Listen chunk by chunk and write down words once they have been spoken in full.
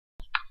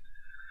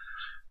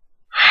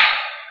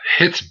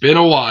It's been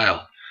a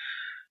while.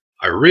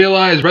 I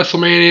realized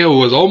WrestleMania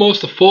was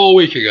almost a full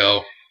week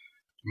ago,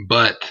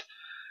 but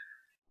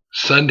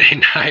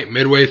Sunday night,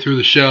 midway through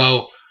the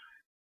show,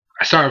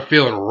 I started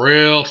feeling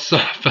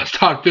I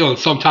started feeling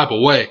some type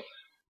of way.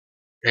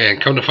 And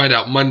come to find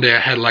out Monday, I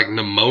had like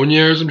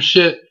pneumonia or some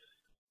shit.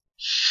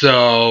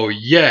 So,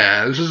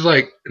 yeah, this is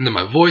like, and then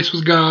my voice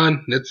was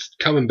gone. It's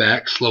coming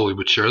back slowly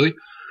but surely.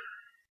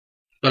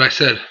 But I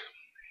said,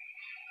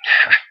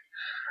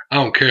 I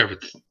don't care if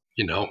it's,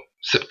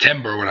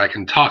 September when I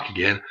can talk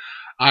again.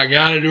 I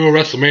gotta do a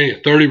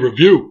WrestleMania 30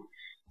 review.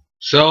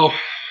 So,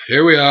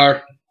 here we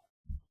are.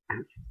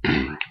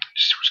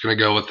 Just gonna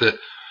go with it.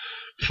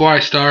 Before I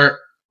start,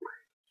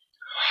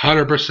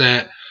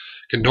 100%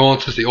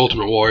 condolences to the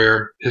Ultimate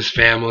Warrior, his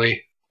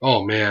family.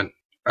 Oh, man.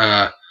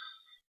 A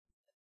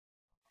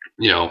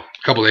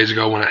couple days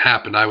ago when it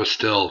happened, I was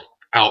still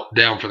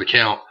down for the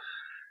count.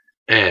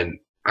 And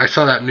I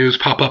saw that news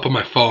pop up on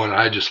my phone, and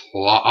I was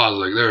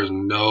like, there's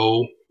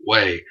no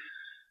way.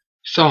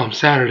 Saw him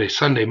Saturday,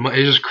 Sunday,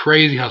 Monday. It's just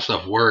crazy how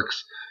stuff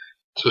works.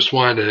 So just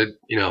wanted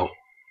to,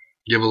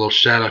 give a little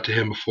shout out to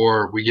him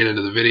before we get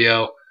into the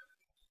video.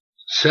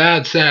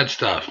 Sad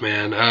stuff,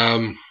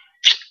 man.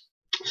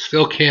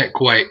 Still can't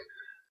quite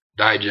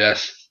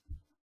digest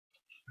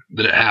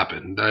that it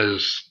happened. That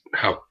is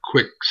how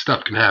quick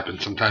stuff can happen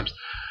sometimes.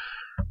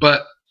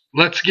 But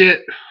let's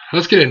get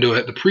into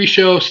it. The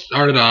pre-show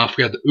started off.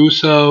 We had the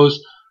Usos,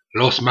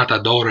 Los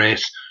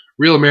Matadores,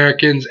 Real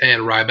Americans,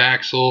 and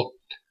Rybaxel,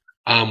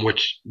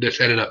 which this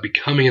ended up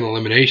becoming an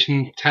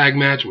elimination tag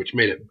match, which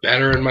made it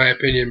better in my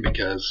opinion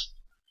because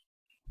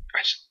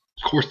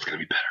of course it's gonna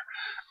be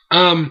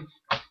better.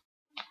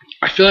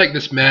 I feel like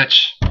this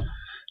match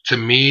to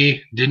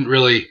me didn't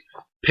really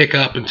pick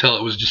up until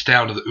it was just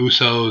down to the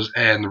Usos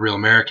and the Real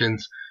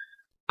Americans.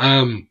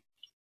 Usos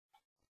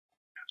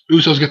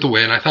get the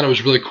win. I thought it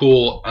was really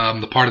cool,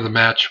 the part of the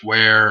match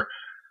where,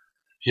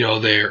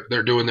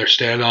 they're doing their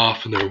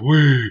standoff and they're,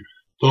 we,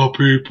 the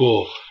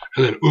people,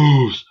 and then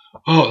oohs,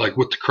 oh, like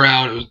with the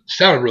crowd. It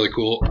sounded really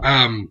cool.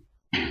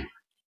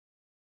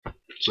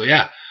 So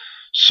yeah,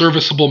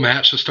 serviceable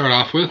match to start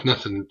off with.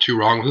 Nothing too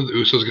wrong with it. The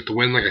Usos get the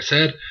win, like I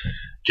said.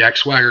 Jack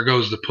Swagger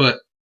goes to put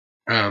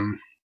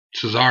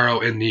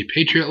Cesaro in the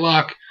Patriot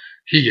Lock.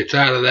 He gets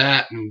out of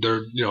that, and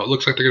they're, it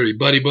looks like they're gonna be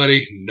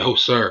buddy. No,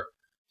 sir.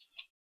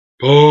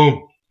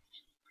 Boom.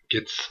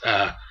 Gets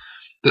the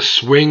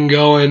swing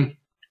going,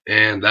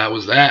 and that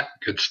was that.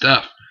 Good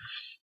stuff.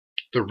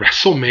 The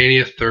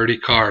WrestleMania 30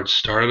 card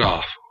started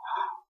off.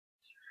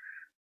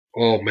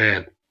 Oh,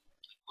 man.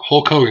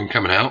 Hulk Hogan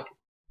coming out.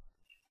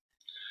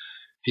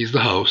 He's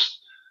the host.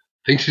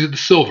 Thinks he's at the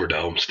Silver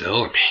Dome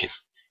still. I mean,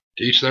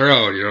 to each their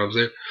own, you know what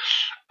I'm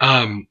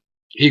saying?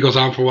 He goes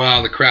on for a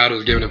while. The crowd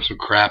was giving him some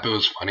crap. It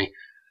was funny.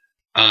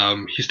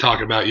 He's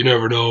talking about you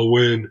never know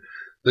when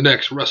the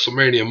next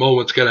WrestleMania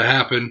moment's going to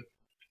happen.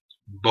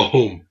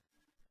 Boom.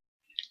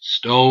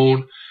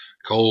 Stone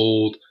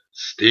Cold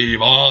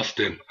Steve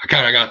Austin. I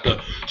kind of got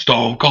the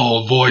Stone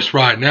Cold voice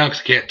right now because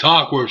I can't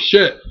talk worth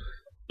shit.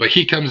 But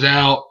he comes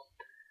out.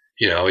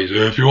 He's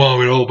if you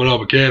want me to open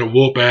up a can of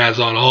whoop ass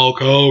on Hulk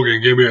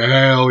Hogan, give me a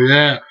hell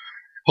yeah.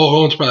 Hulk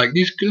Hogan's probably like,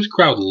 this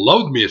crowd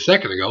loved me a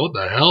second ago. What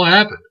the hell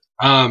happened?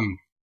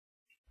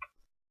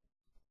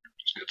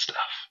 It's good stuff.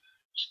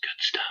 It's good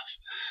stuff.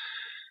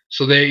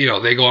 So they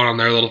go on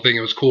their little thing.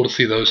 It was cool to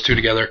see those two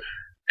together.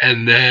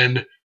 And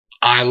then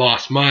I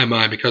lost my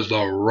mind because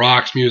the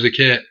Rock's music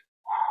hit.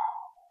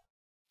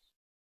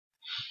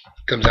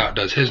 Comes out,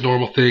 does his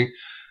normal thing.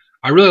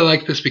 I really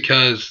like this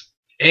because,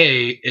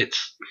 A,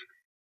 it's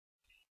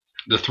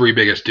the three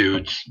biggest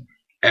dudes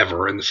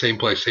ever in the same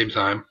place, same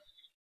time.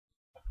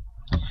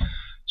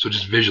 So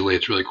just visually,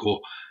 it's really cool.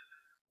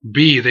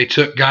 B, they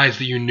took guys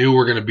that you knew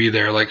were going to be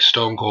there, like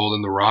Stone Cold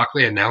and The Rock.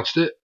 They announced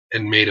it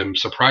and made them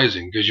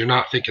surprising because you're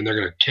not thinking they're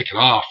going to kick it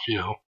off,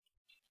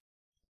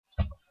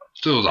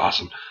 Still was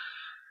awesome.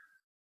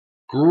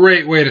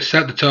 Great way to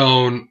set the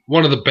tone.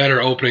 One of the better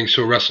openings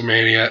to a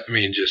WrestleMania. I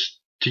mean, just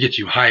to get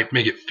you hyped,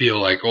 make it feel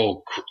like,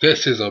 oh,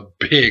 this is a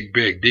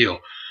big deal.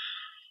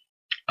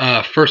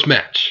 First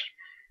match.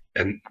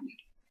 And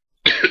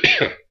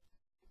God,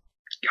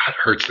 it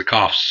hurts the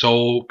cough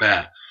so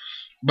bad.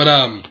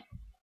 But,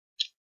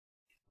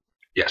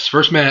 yes,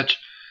 first match.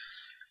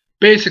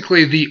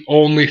 Basically the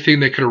only thing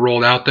they could have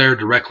rolled out there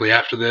directly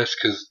after this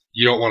because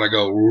you don't want to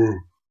go, woo.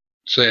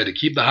 So they had to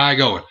keep the high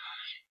going.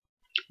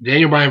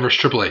 Daniel Bryan versus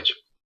Triple H.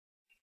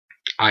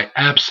 I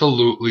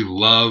absolutely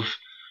love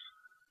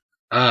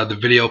the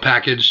video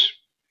package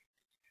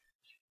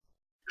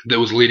that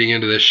was leading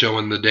into this,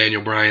 showing the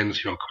Daniel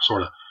Bryan's,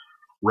 sort of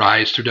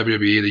rise through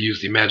WWE. They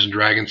used the Imagine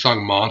Dragons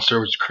song Monster,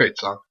 which is a great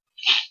song.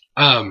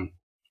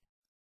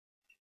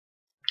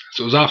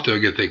 So it was off to a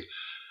good thing.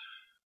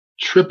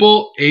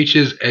 Triple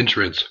H's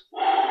entrance.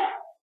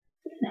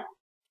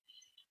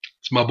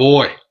 It's my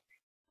boy.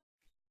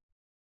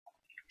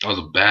 That was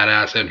a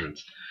badass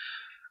entrance.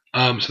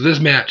 So this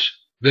match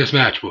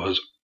was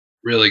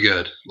really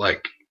good.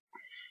 Like,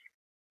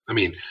 I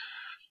mean,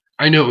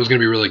 I knew it was going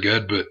to be really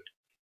good, but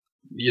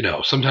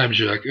sometimes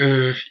you're like,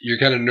 you're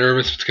kind of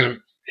nervous if it's going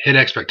to hit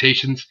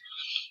expectations.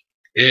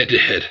 It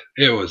did.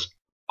 It was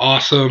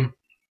awesome.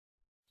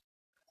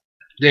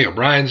 Daniel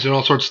Bryan's doing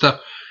all sorts of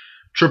stuff.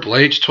 Triple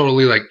H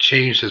totally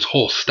changed his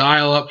whole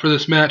style up for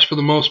this match for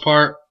the most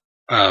part.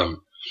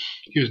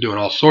 He was doing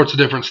all sorts of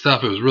different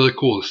stuff. It was really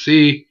cool to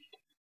see.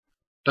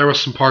 There were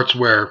some parts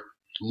where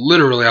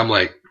literally I'm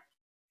like,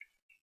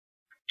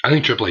 I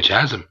think Triple H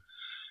has him.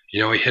 He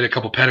hit a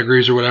couple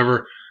pedigrees or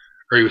whatever,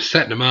 or he was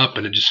setting him up,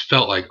 and it just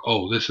felt like,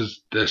 oh, this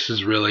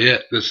is really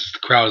it. The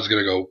crowd is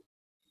going to go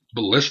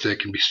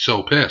ballistic and be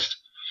so pissed.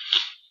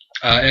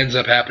 Ends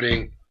up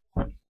happening.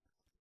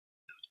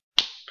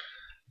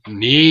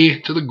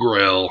 Knee to the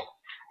grill.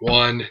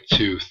 1,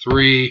 2,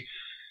 3.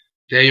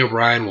 Daniel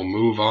Bryan will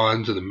move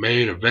on to the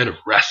main event of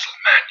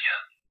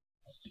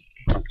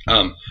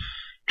WrestleMania.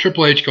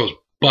 Triple H goes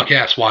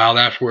buck-ass wild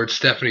afterwards.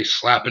 Stephanie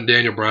slapping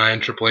Daniel Bryan.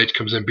 Triple H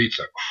comes in, beats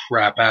the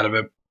crap out of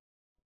him.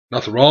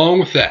 Nothing wrong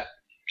with that.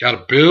 Got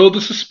to build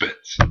the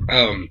suspense.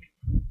 And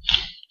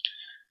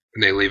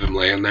they leave him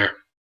laying there.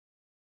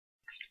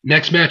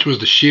 Next match was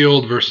The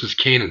Shield versus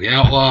Kane and the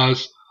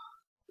Outlaws.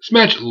 This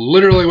match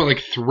literally went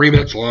 3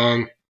 minutes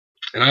long,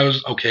 and I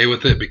was okay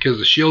with it because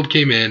The Shield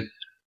came in,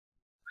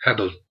 had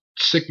those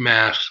sick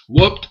masks,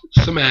 whooped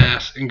some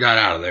ass, and got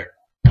out of there.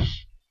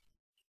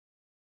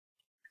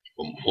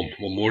 What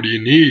more do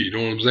you need? You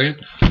know what I'm saying?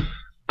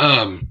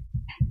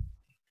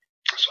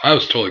 So I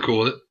was totally cool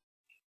with it.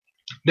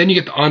 Then you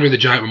get the Andre the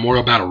Giant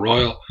Memorial Battle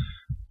Royal,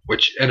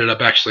 which ended up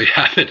actually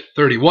having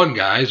 31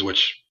 guys,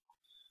 which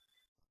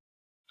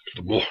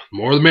the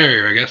more the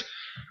merrier, I guess.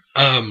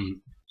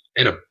 And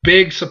a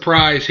big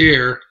surprise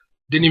here,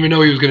 didn't even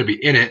know he was going to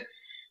be in it.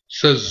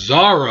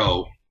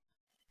 Cesaro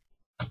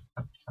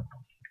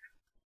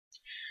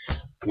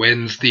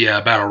wins the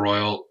Battle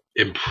Royal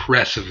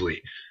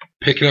impressively,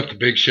 picking up the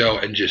Big Show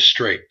and just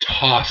straight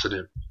tossing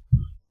him.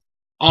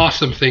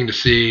 Awesome thing to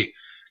see.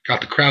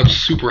 Got the crowd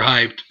super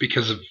hyped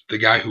because of the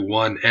guy who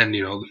won and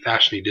the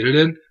fashion he did it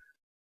in.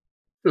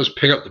 It was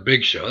pick up the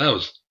Big Show. That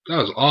was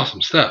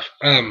awesome stuff.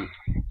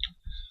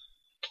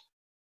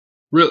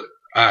 Really,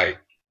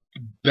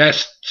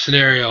 best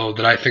scenario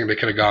that I think they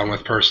could have gone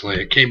with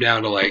personally. It came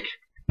down to I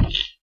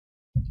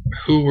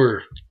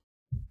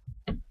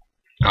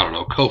don't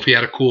know. Kofi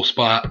had a cool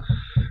spot.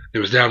 It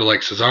was down to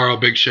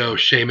Cesaro, Big Show,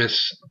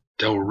 Sheamus,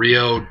 Del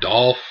Rio,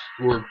 Dolph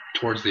were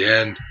towards the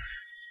end.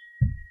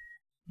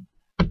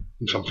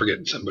 If I'm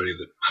forgetting somebody,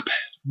 my bad.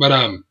 But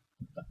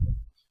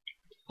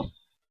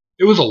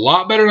it was a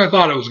lot better than I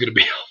thought it was going to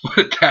be. I'll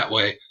put it that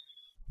way.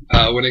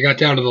 When it got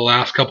down to the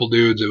last couple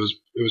dudes, it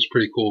was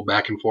pretty cool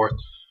back and forth.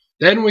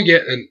 Then we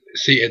get and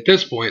see at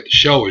this point the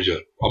show was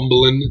just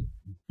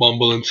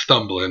bumbling,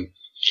 stumbling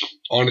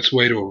on its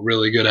way to a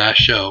really good ass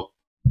show.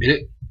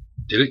 Did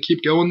it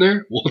keep going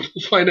there? We'll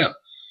find out.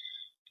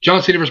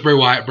 John Cena versus Bray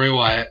Wyatt. Bray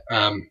Wyatt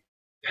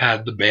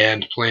had the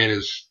band playing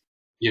his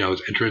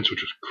entrance,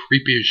 which was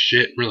creepy as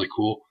shit, really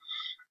cool.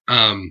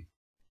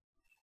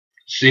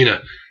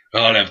 Cena, I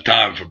don't have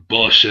time for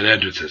bullshit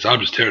entrances. I'm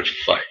just here to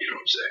fight. You know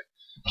what I'm saying?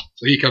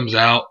 So he comes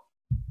out.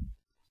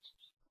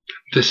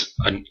 This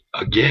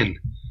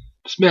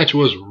match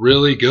was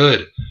really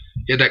good.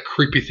 He had that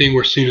creepy thing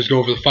where Cena's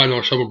going for the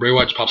 $5 shove and Bray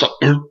Wyatt just pops up.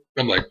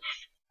 I'm like,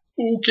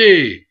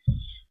 okay.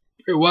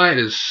 Bray Wyatt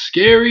is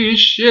scary as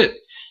shit.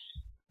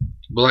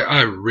 But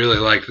I really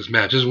like this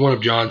match. This is one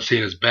of John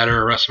Cena's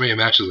better WrestleMania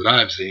matches that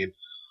I've seen.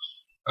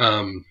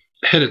 And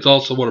it's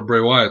also one of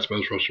Bray Wyatt's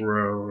most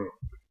WrestleMania.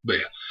 But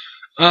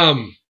yeah.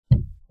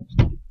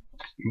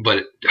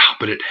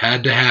 But it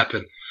had to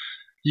happen.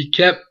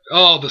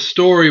 The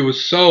story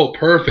was so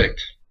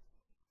perfect.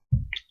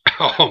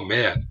 Oh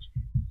man.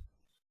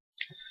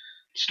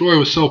 The story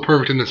was so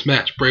perfect in this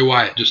match. Bray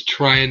Wyatt just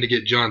trying to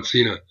get John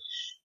Cena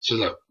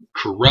to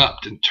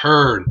corrupt and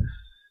turn.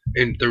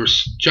 And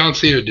John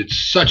Cena did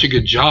such a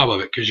good job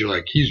of it because you're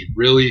like, he's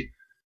really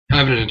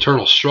having an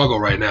internal struggle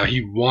right now.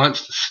 He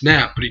wants to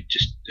snap, but he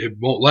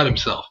won't let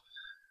himself.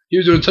 He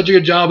was doing such a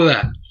good job of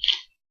that.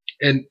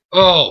 And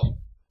I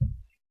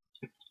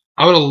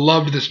would have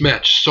loved this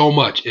match so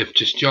much if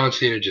just John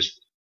Cena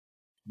just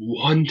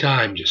one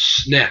time just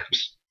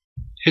snaps,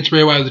 hits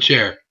Bray Wyatt with a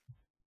chair,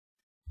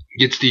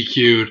 gets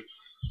DQ'd,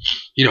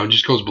 and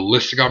just goes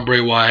ballistic on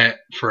Bray Wyatt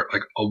for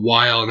a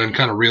while and then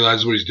kind of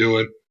realizes what he's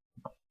doing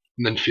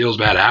and then feels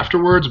bad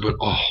afterwards, but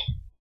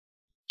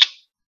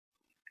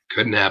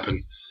couldn't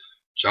happen.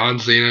 John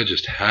Cena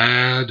just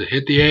had to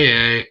hit the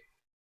AA.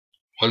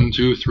 1,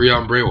 2, 3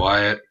 on Bray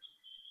Wyatt.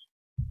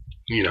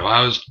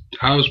 I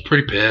was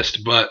pretty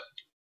pissed, but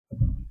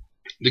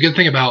the good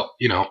thing about,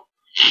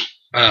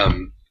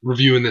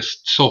 reviewing this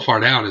so far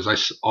down is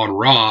on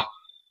Raw,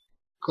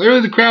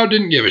 clearly the crowd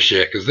didn't give a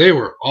shit because they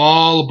were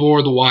all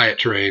aboard the Wyatt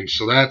train.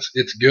 So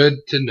it's good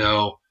to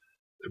know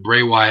that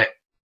Bray Wyatt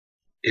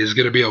is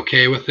going to be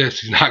okay with this.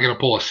 He's not going to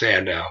pull a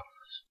Sandow.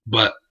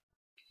 But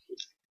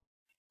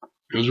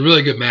it was a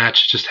really good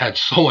match. Just had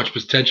so much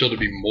potential to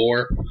be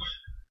more.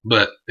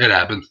 But it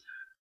happens.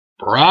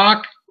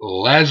 Brock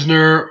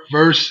Lesnar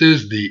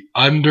versus The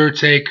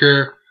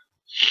Undertaker.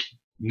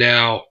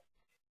 Now,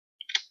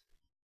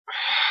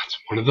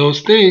 one of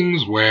those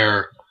things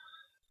where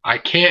I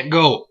can't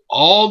go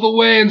all the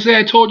way and say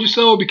I told you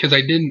so because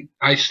I didn't.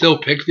 I still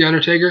picked The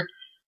Undertaker.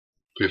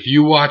 But if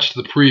you watched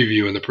the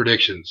preview and the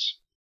predictions,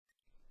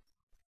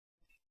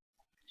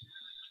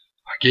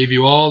 I gave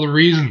you all the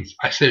reasons.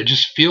 I said it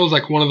just feels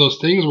like one of those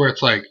things where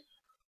it's like,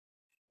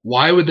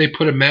 why would they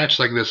put a match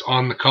like this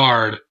on the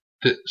card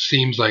that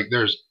seems like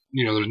there's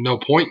no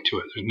point to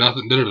it. There's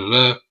nothing. Da, da, da,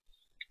 da.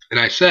 And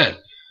I said,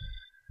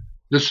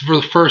 this is for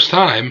the first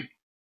time.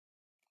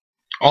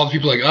 All the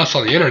people like us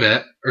on the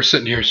internet are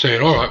sitting here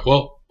saying, all right,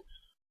 well,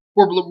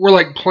 we're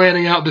like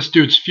planning out this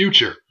dude's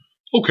future.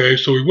 Okay,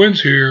 so he wins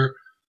here.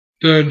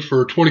 Then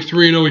for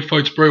 23-0, he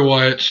fights Bray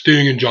Wyatt,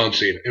 Sting, and John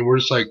Cena. And we're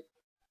just like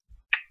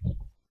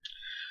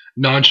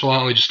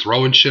nonchalantly just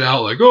throwing shit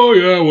out like, oh,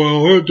 yeah,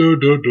 well, and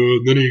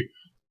then he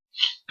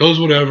does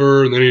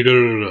whatever, and then he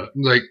da-da-da-da.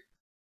 Like,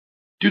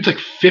 dude's like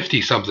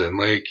 50-something.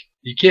 Like,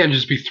 you can't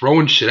just be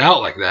throwing shit out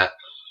like that.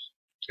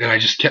 And I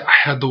just kept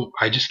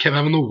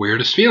having the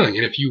weirdest feeling.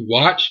 And if you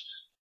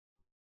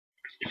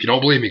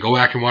don't believe me, go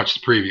back and watch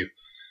the preview.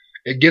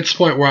 It gets to the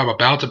point where I'm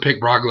about to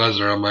pick Brock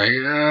Lesnar. I'm like,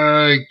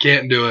 I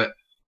can't do it.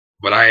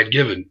 But I had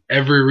given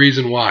every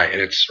reason why, and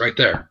it's right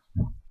there.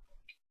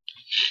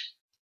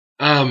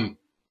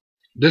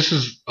 This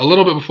is a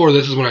little bit before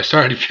this is when I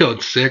started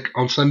feeling sick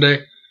on Sunday.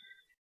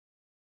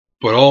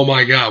 But oh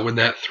my God, when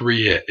that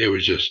 3 hit, it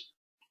was just,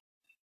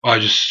 I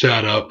just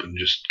sat up and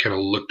just kind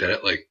of looked at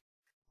it like,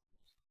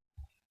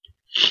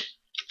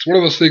 it's one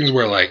of those things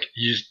where like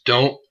you just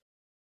don't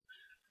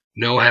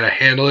know how to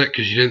handle it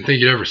because you didn't think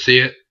you'd ever see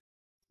it.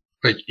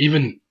 Like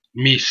even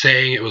me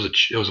saying it was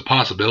a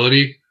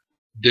possibility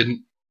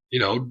didn't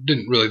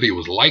really think it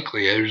was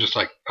likely. It was just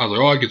like I was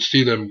like, oh, I could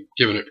see them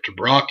giving it to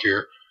Brock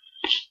here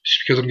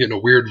just because I'm getting a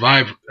weird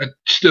vibe.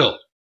 Still,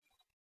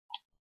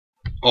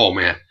 oh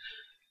man.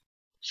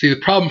 See,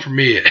 the problem for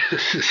me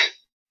is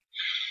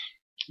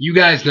you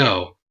guys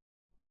know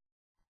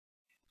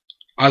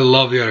I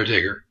love The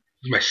Undertaker.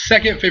 He's my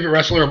second favorite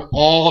wrestler of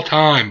all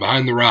time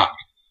behind The Rock.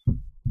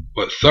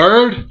 But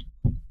third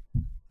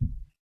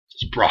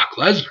is Brock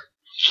Lesnar.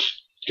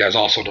 You guys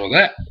also know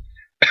that.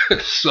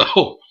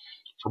 So,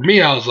 for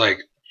me, I was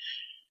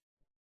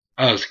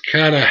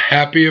kind of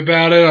happy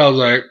about it. I was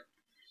like,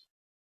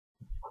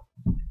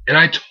 and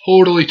I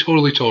totally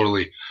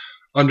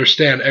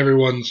understand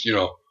everyone's,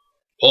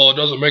 well, it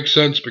doesn't make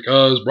sense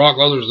because Brock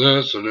Lesnar's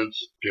this, and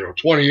it's,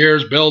 20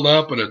 years build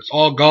up, and it's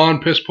all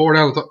gone, piss poured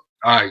out.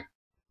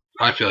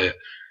 I feel you.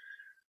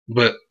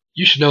 But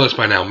you should know this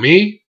by now.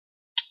 Me,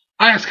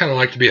 I just kind of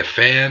like to be a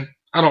fan.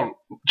 I don't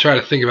try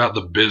to think about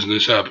the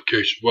business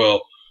application.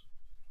 Well,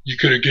 you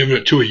could have given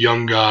it to a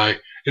young guy,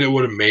 and it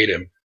would have made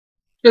him.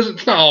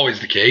 It's not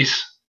always the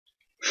case.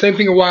 Same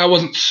thing of why I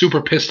wasn't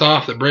super pissed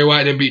off that Bray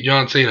Wyatt didn't beat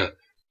John Cena.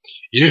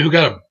 You know who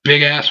got a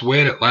big-ass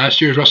win at last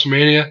year's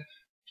WrestleMania?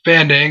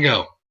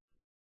 Fandango.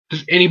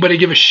 Does anybody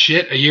give a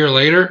shit a year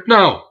later?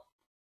 No.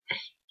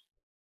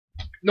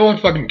 No one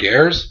fucking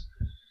cares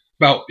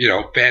about,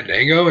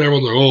 Fandango, and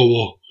everyone's like, oh,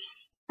 well,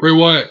 Bray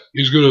Wyatt,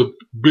 he's going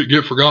to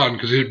get forgotten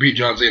because he didn't beat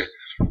John Cena.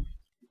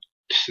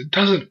 It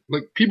doesn't,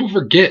 people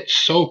forget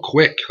so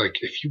quick. Like,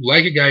 if you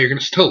like a guy, you're going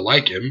to still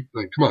like him.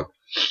 Like, come on.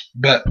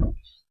 But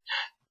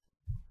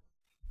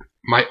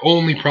my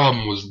only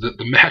problem was that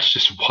the match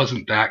just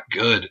wasn't that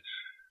good.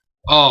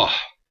 Oh,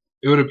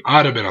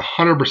 I'd have been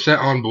 100%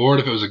 on board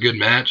if it was a good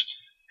match.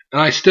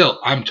 And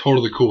I'm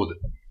totally cool with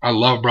it. I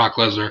love Brock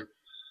Lesnar.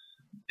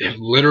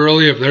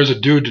 If there's a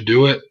dude to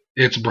do it,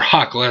 it's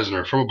Brock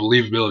Lesnar from a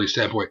believability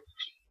standpoint.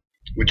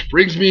 Which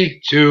brings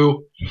me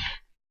to,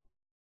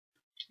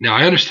 now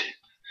I understand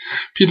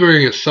people are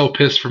going to get so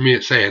pissed at me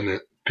for saying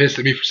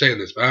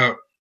this, but I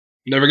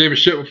never gave a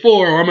shit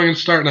before. Why am I going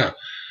to start now?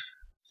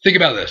 Think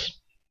about this.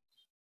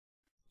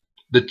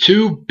 The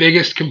two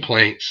biggest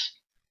complaints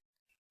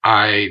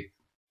I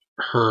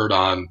heard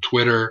on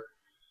Twitter,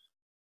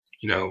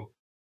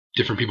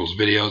 different people's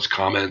videos,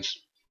 comments.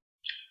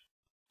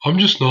 I'm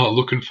just not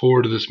looking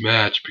forward to this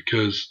match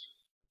because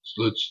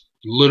it's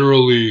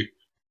literally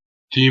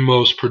the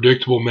most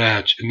predictable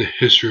match in the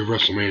history of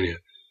WrestleMania.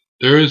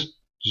 There is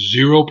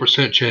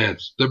 0%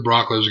 chance that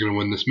Brock Lesnar is going to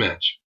win this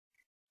match.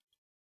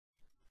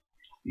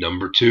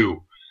 Number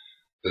 2.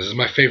 This is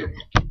my favorite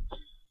one.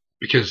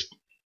 Because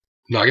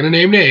I'm not going to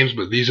name names,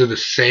 but these are the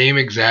same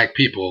exact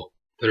people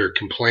that are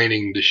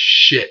complaining the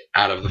shit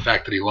out of the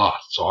fact that he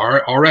lost. So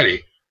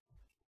already,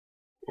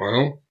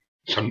 well,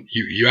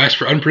 you asked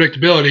for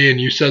unpredictability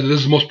and you said that this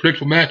is the most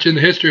predictable match in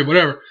the history of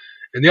whatever.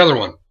 And the other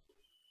one,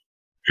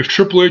 if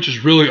Triple H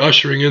is really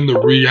ushering in the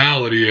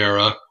reality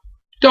era,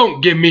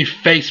 don't give me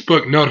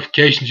Facebook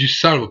notifications, you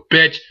son of a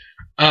bitch.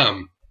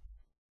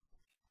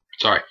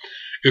 Sorry.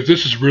 If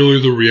this is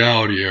really the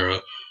reality era,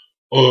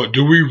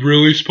 do we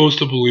really supposed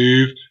to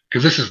believe?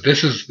 Because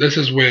this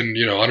is when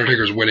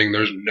Undertaker's winning.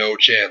 There's no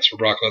chance for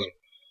Brock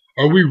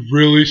Lesnar. Are we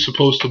really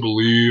supposed to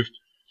believe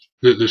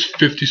that this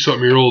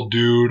 50-something-year-old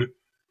dude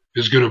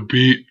is gonna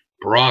beat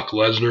Brock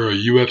Lesnar,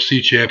 a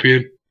UFC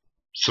champion?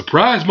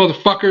 Surprise,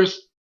 motherfuckers!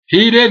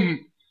 He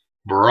didn't.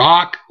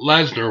 Brock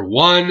Lesnar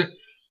won.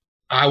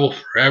 I will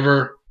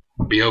forever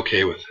be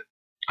okay with it.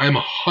 I'm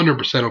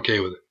 100% okay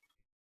with it.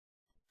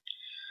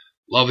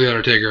 Love the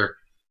Undertaker.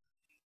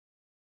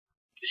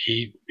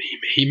 He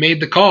made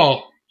the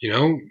call. You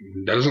know,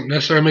 doesn't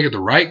necessarily make it the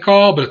right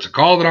call, but it's a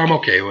call that I'm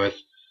okay with.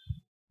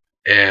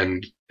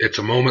 And it's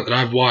a moment that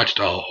I've watched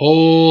a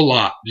whole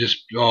lot.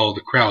 Just,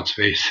 the crowd's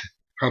face.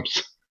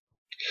 It's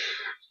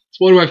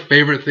one of my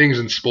favorite things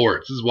in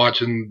sports is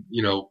watching,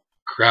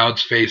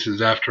 crowd's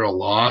faces after a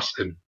loss.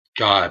 And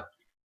God,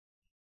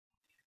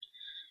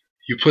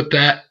 you put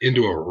that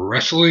into a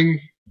wrestling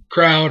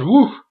crowd,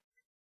 woo, it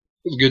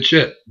was good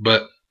shit.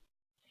 But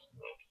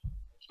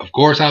of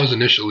course, I was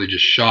initially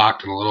just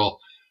shocked and a little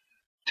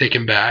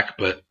taken back,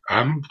 but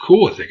I'm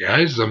cool with it,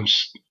 guys. I'm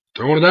just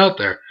throwing it out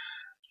there.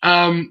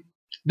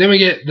 Then we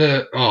get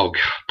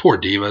poor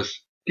Divas.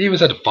 Divas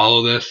had to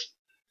follow this.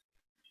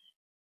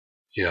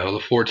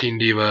 The 14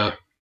 Diva.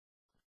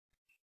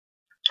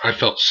 I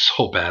felt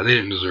so bad. They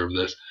didn't deserve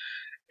this.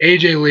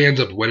 AJ Lee ends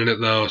up winning it,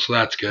 though, so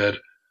that's good.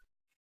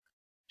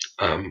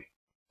 The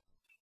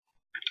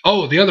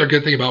other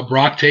good thing about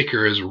Brock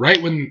Taker is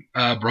right when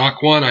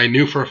Brock won, I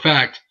knew for a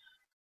fact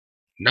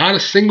not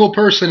a single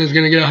person is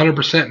going to get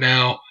 100%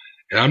 now,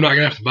 and I'm not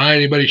going to have to buy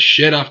anybody's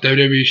shit off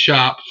WWE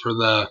Shop for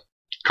the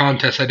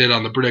contest I did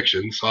on the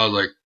predictions. So I was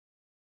like,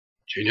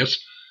 genius.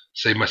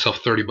 Saved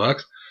myself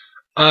 $30.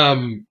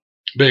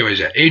 But anyways,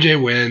 yeah,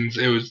 AJ wins.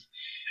 It was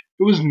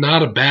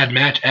not a bad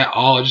match at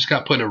all. I just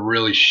got put in a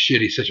really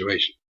shitty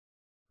situation.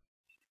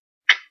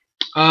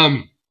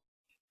 Main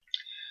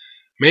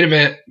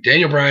event,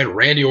 Daniel Bryan,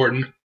 Randy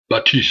Orton,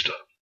 Batista.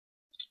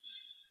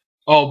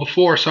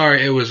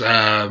 It was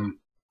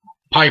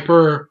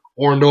Piper,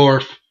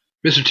 Orndorff,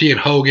 Mr. T, and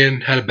Hogan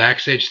had a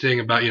backstage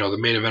thing about, the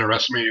main event of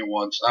WrestleMania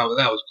 1, so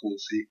that was cool to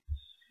see.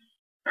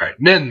 Alright,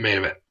 then the main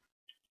event.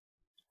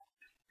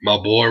 My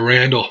boy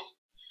Randall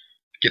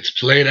gets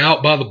played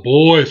out by the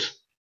boys.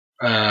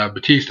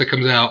 Batista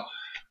comes out.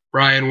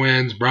 Bryan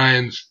wins.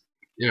 Bryan's,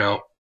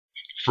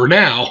 for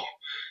now,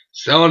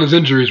 selling his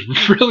injuries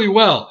really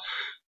well.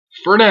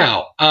 For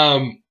now.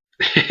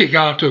 He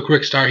got off to a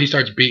quick start. He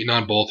starts beating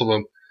on both of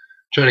them,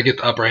 trying to get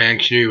the upper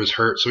hand. She knew he was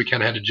hurt, so he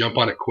kind of had to jump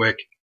on it quick.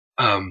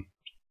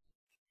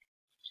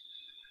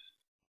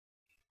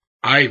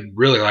 I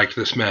really liked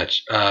this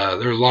match. There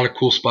were a lot of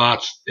cool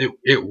spots.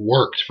 It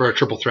worked for a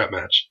triple threat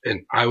match.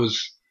 And I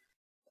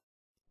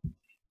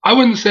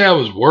wouldn't say I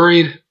was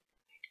worried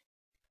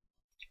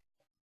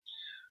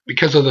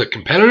because of the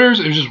competitors.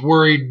 I was just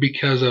worried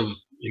because of,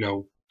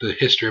 the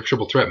history of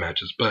triple threat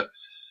matches. But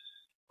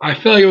I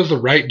feel like it was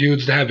the right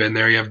dudes to have in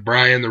there. You have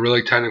Bryan, the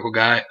really technical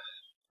guy.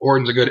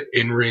 Orton's a good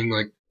in-ring.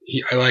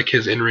 I like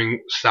his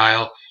in-ring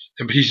style.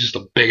 But he's just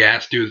a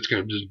big-ass dude that's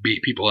going to just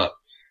beat people up.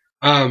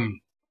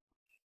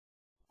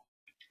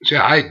 So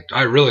yeah,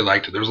 I really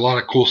liked it. There was a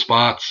lot of cool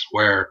spots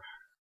where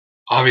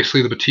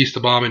obviously the Batista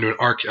bomb into an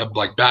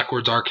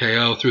backwards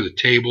RKO through the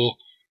table.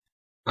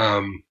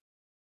 And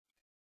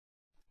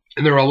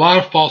there were a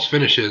lot of false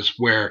finishes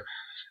where,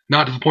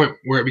 not to the point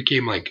where it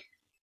became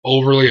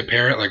overly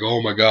apparent,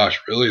 oh my gosh,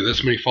 really,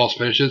 this many false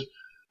finishes?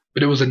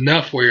 But it was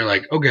enough where you're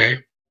like, okay.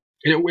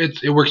 And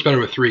it works better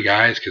with 3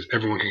 guys because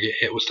everyone can get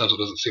hit with stuff, so it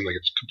doesn't seem like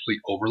it's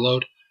complete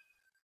overload.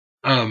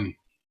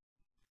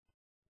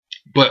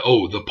 But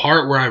the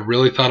part where I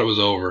really thought it was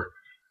over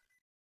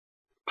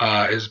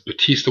is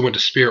Batista went to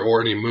spear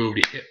Orton, he moved,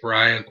 he hit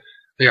Bryan,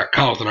 they got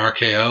caught with an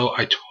RKO.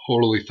 I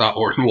totally thought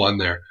Orton won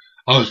there.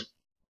 I was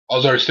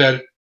already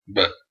dead,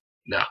 but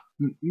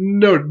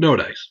no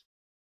dice.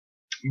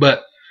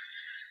 But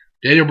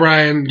Daniel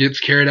Bryan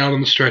gets carried out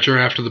on the stretcher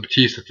after the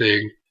Batista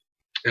thing,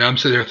 and I'm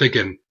sitting there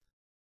thinking,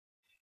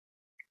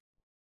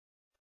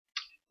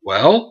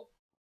 well,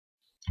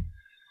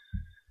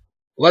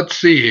 let's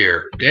see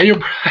here. Daniel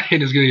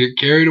Bryan is going to get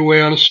carried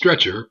away on a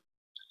stretcher,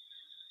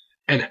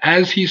 and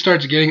as he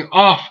starts getting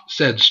off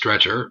said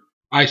stretcher,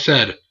 I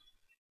said,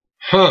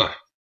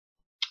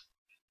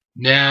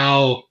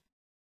 now,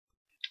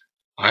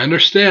 I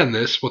understand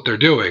what they're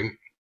doing,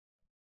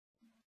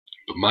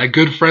 but my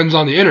good friends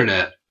on the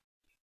internet,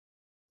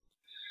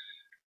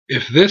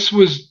 if this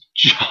was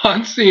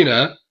John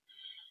Cena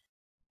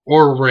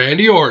or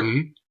Randy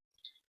Orton,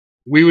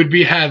 we would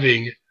be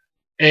having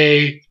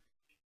a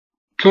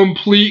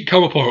complete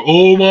come apart.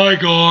 Oh my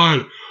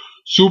god,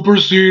 Super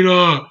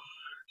Cena,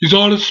 he's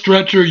on a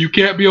stretcher, you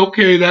can't be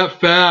okay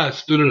that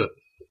fast.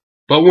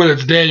 But when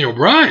it's Daniel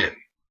Bryan,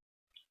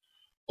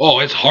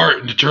 it's heart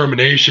and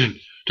determination.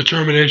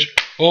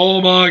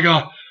 Oh my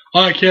god,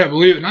 I can't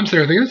believe it. And I'm sitting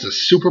there thinking, this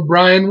is Super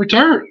Bryan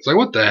returns.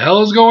 What the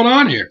hell is going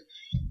on here?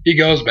 He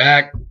goes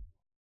back,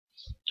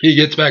 he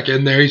gets back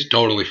in there, he's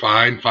totally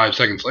fine. 5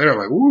 seconds later, I'm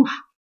like, woof,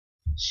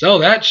 sell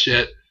that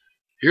shit.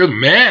 You're the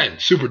man,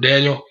 Super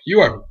Daniel. You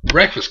are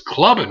breakfast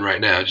clubbing right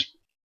now.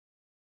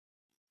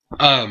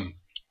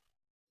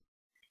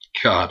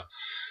 God,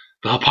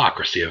 the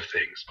hypocrisy of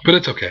things. But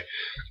it's okay.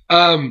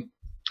 So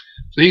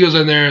he goes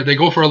in there. They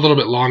go for a little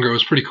bit longer. It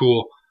was pretty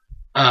cool.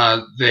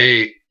 And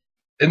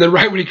then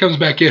right when he comes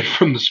back in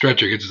from the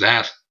stretcher, gets his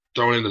ass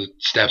thrown into the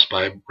steps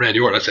by Randy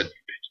Orton. I said,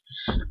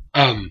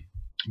 bitch.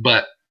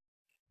 But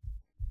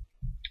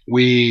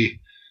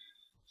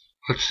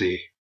let's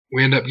see,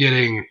 we end up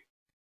getting,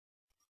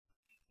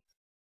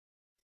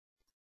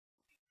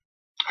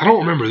 I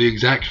don't remember the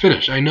exact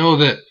finish. I know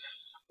that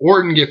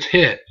Orton gets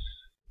hit,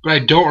 but I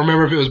don't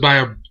remember if it was by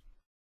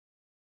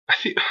I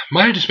think it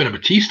might have just been a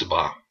Batista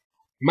bomb.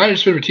 Because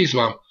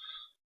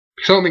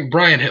I don't think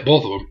Bryan hit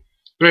both of them.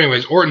 But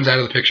anyways, Orton's out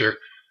of the picture.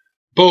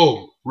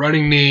 Boom.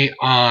 Running knee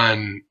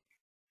on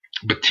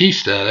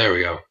Batista. There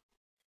we go.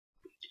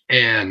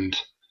 And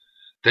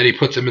then he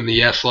puts him in the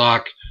yes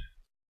lock.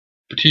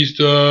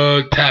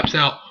 Batista taps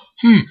out.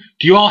 Do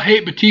you all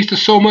hate Batista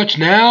so much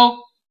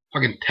now?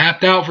 Fucking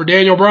tapped out for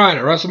Daniel Bryan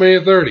at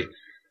WrestleMania 30.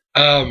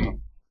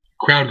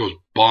 Crowd goes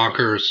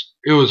bonkers.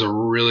 It was a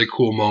really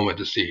cool moment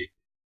to see.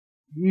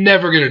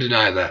 Never going to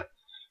deny that.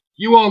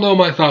 You all know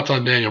my thoughts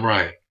on Daniel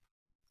Bryan.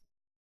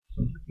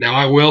 Now,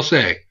 I will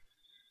say,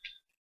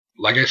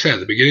 like I said, at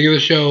the beginning of the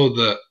show,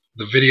 the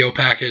video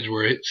package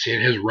where it's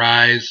seeing his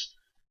rise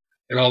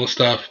and all the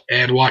stuff,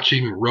 and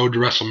watching Road to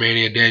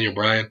WrestleMania Daniel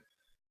Bryan,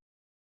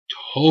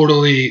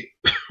 totally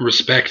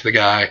respect the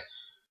guy.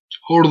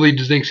 Totally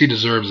thinks he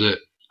deserves it.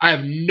 I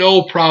have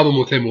no problem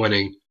with him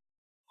winning.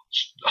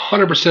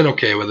 100%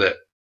 okay with it.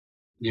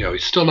 You know,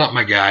 he's still not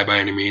my guy by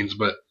any means,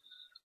 but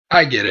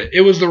I get it.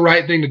 It was the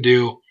right thing to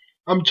do.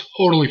 I'm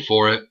totally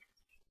for it.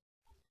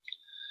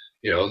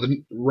 You know,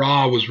 the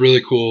Raw was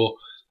really cool.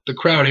 The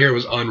crowd here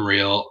was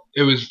unreal.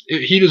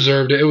 He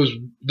deserved it.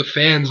 The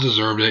fans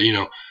deserved it. You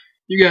know,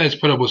 you guys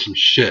put up with some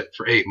shit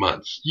for 8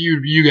 months.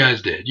 You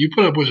guys did. You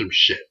put up with some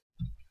shit.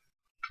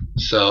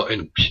 So,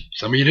 and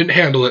some of you didn't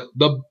handle it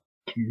the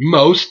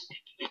most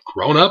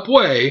grown-up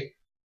way,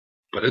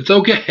 but it's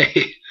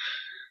okay.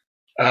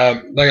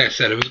 Like I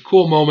said, it was a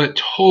cool moment.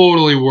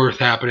 Totally worth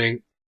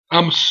happening.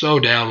 I'm so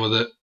down with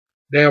it.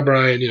 Daniel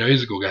Bryan, you know,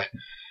 he's a cool guy.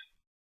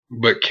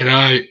 But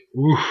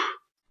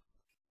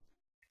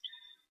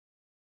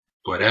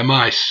But am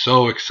I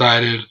so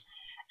excited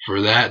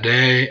for that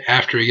day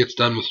after he gets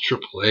done with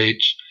Triple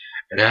H,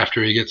 and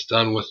after he gets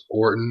done with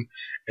Orton,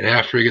 and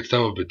after he gets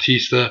done with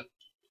Batista?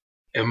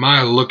 Am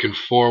I looking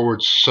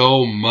forward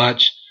so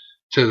much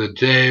to the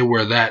day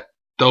where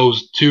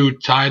those 2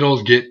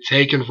 titles get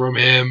taken from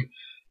him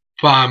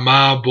by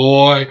my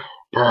boy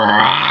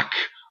Brock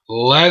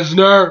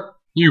Lesnar?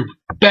 You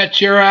bet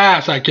your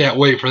ass I can't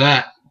wait for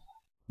that.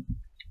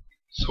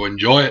 So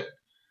enjoy it.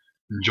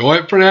 Enjoy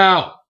it for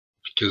now,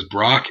 because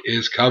Brock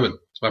is coming.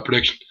 It's my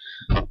prediction.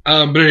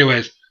 But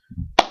anyways,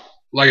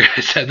 like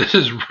I said, this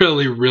is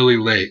really, really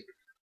late.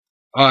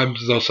 I'm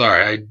so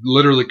sorry. I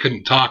literally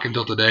couldn't talk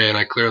until today, and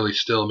I clearly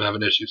still am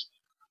having issues.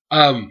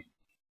 So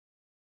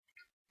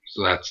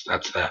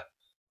that's that.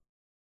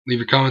 Leave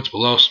your comments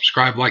below.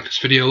 Subscribe, like this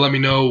video. Let me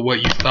know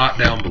what you thought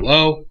down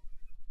below.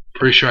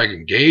 Pretty sure I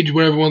can gauge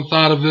what everyone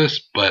thought of this,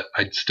 but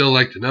I'd still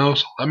like to know,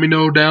 so let me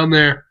know down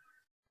there.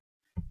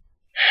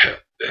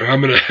 And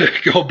I'm going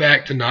to go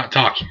back to not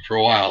talking for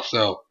a while,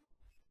 so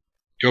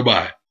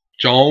goodbye.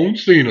 John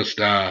Cena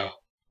style.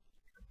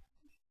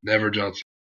 Never John Cena.